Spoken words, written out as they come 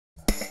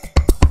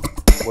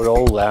We're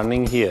all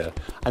learning here,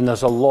 and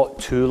there's a lot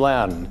to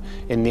learn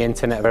in the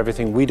Internet of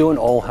Everything. We don't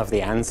all have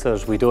the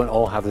answers, we don't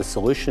all have the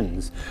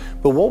solutions,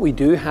 but what we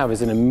do have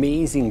is an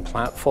amazing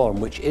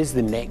platform which is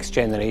the next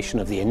generation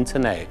of the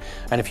Internet.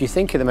 And if you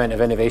think of the amount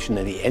of innovation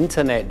that the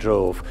Internet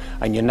drove,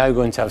 and you're now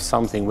going to have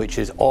something which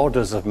is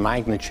orders of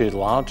magnitude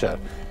larger,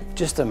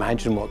 just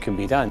imagine what can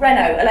be done.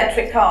 Renault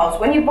electric cars.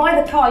 When you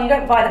buy the car, you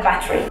don't buy the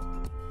battery.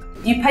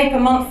 You pay per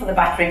month for the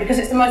battery because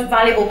it's the most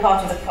valuable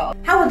part of the car.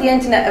 How would the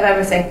Internet of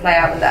Everything play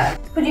out with that?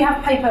 Could you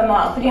have pay per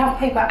mile? Could you have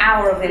pay per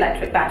hour of the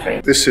electric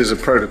battery? This is a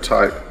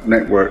prototype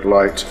network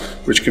light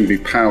which can be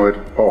powered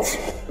off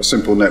a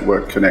simple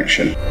network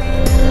connection.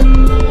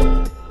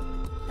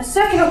 A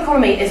circular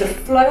economy is a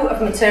flow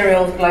of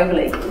materials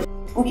globally.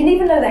 We can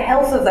even know the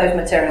health of those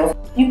materials.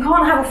 You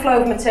can't have a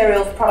flow of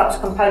materials, products,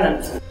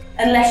 components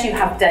unless you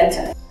have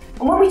data.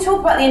 And when we talk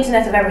about the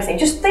Internet of Everything,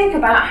 just think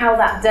about how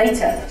that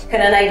data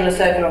can enable a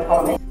circular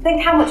economy.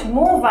 Think how much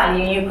more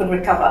value you could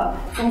recover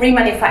from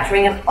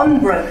remanufacturing an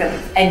unbroken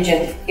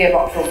engine,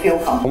 gearbox or fuel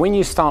pump. When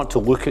you start to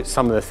look at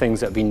some of the things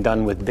that have been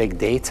done with big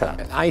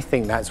data, I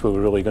think that's where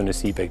we're really going to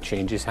see big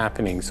changes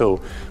happening. So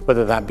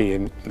whether that be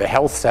in the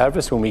health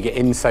service, when we get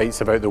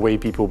insights about the way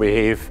people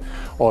behave,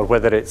 or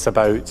whether it's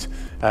about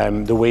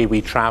the way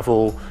we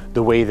travel,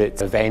 the way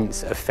that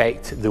events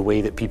affect the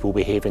way that people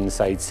behave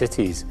inside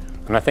cities.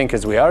 And I think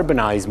as we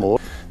urbanise more,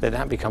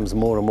 that becomes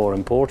more and more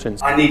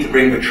important. I need to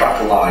bring the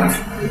track alive,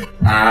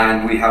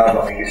 and we have,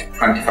 I think it's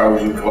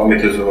 20,000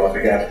 kilometres or I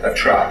forget, a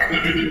track.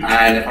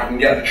 And if I can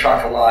get the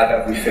track alive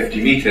every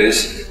 50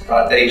 metres,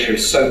 that data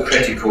is so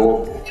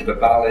critical to the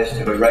ballast,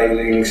 to the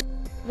railings.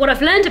 What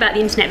I've learned about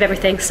the Internet of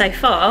Everything so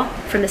far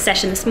from the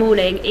session this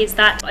morning is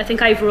that I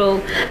think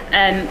overall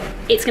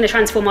it's going to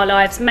transform our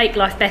lives, make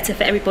life better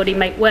for everybody,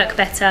 make work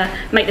better,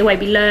 make the way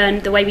we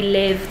learn, the way we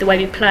live, the way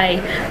we play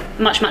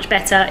much, much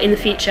better in the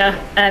future,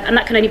 and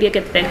that can only be a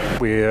good thing.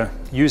 We're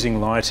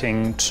using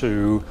lighting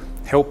to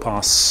help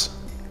us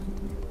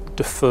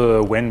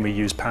defer when we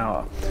use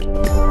power.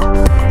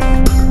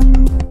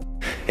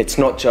 It's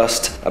not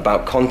just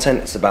about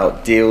content, it's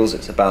about deals,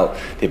 it's about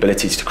the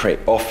ability to create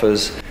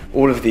offers.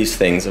 All of these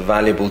things are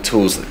valuable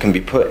tools that can be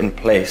put in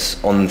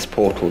place on this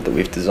portal that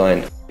we've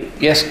designed.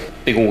 Yes,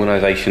 big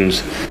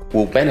organisations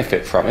will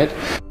benefit from it,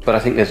 but I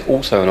think there's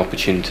also an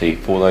opportunity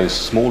for those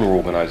smaller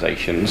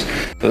organisations,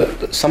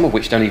 some of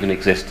which don't even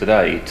exist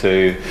today,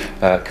 to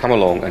come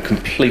along and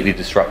completely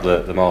disrupt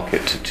the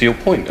market. To your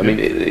point, I mean,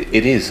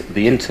 it is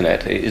the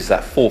internet, it is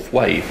that fourth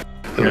wave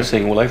that we're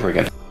seeing all over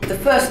again. The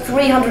first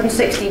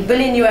 $360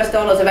 billion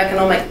of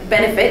economic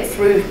benefit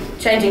through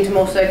changing to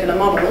more circular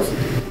models,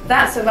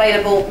 that's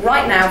available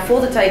right now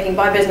for the taking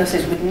by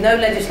businesses with no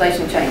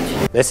legislation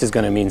change. This is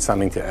going to mean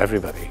something to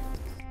everybody.